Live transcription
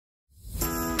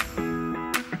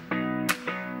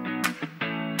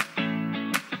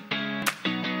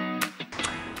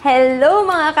Hello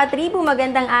mga katribu!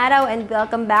 Magandang araw and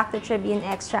welcome back to Tribune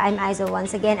Extra. I'm Aizel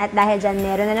once again at dahil dyan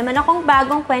meron na naman akong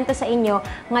bagong kwento sa inyo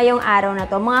ngayong araw na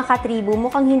to. Mga katribu,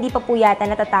 mukhang hindi pa po yata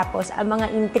natatapos ang mga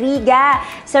intriga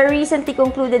sa recently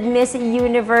concluded Miss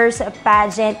Universe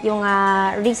pageant. Yung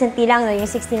recently lang, yung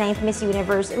 69th Miss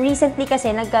Universe. Recently kasi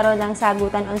nagkaroon ng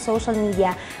sagutan on social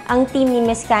media ang team ni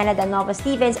Miss Canada Nova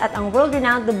Stevens at ang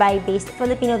world-renowned Dubai-based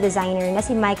Filipino designer na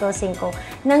si Michael Cinco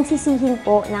nang sisihin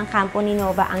po ng kampo ni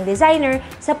Nova ang designer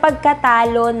sa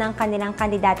pagkatalo ng kanilang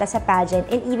kandidata sa pageant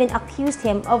and even accused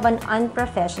him of an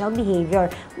unprofessional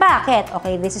behavior. Bakit?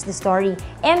 Okay, this is the story.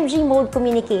 MG Mode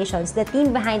Communications, the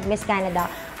team behind Miss Canada,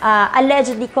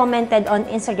 allegedly commented on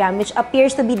Instagram, which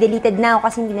appears to be deleted now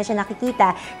kasi hindi na siya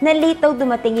nakikita, na late daw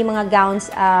dumating yung mga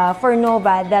gowns for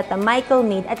Nova that Michael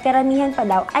made at karamihan pa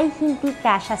daw ay hindi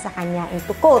kasya sa kanya.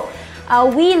 Into quote,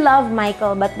 "We love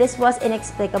Michael, but this was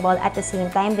inexplicable. At the same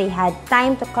time, they had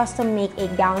time to custom make a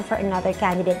gown for another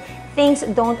candidate. Things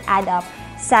don't add up.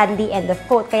 Sadly," end of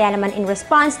quote. Kaya naman in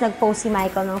response, nag-post si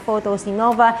Michael ng photos ni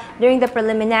Nova during the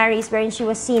preliminaries wherein she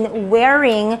was seen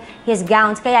wearing his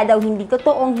gowns. Kaya daw hindi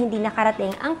hindi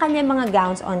nakarating ang kanyang mga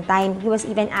gowns on time. He was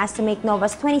even asked to make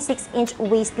Nova's 26-inch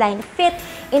waistline fit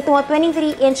into a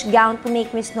 23-inch gown to make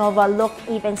Miss Nova look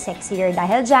even sexier.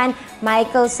 Dahil dyan,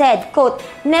 Michael said, quote,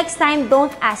 "Next time,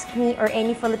 don't ask me or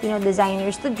any Filipino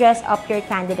designers to dress up your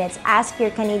candidates. Ask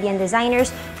your Canadian designers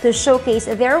to showcase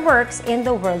their works in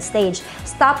the world stage.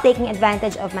 Stop taking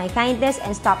advantage of my kindness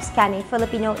and stop scamming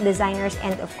Filipino designers,"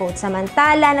 end of quote.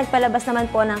 Samantala, nagpalabas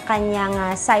naman po ng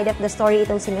kanyang side of the story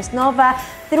itong si Miss Nova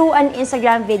through an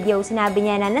Instagram video. Sinabi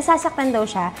niya na nasasaktan daw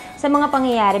siya sa mga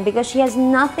pangyayari because she has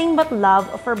nothing but love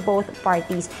for both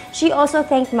parties. She also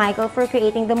thanked Michael for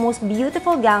creating the most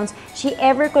beautiful gowns she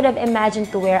ever could have imagined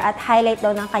to wear at highlight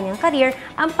daw ng kanyang career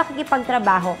ang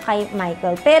pakikipagtrabaho kay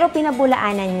Michael. Pero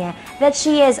pinabulaanan niya that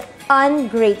she is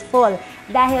ungrateful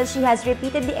dahil she has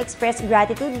repeatedly expressed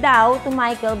gratitude daw to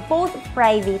Michael both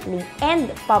privately and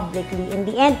publicly. In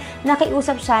the end,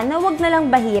 nakiusap siya na wag na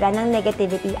lang bahira ng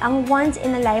negativity ang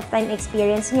once-in-a-lifetime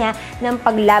experience niya ng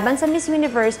paglaban sa Miss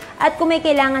Universe at kung may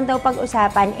kailangan daw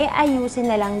pag-usapan,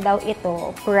 ayusin na lang daw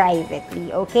ito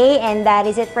privately. Okay? And that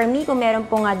is it for me. Kung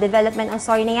meron pong development ang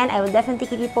story na yan, I will definitely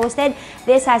keep you posted.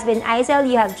 This has been Aizel.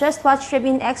 You have just watched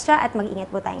Tribune Extra at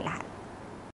mag-ingat po tayong lahat.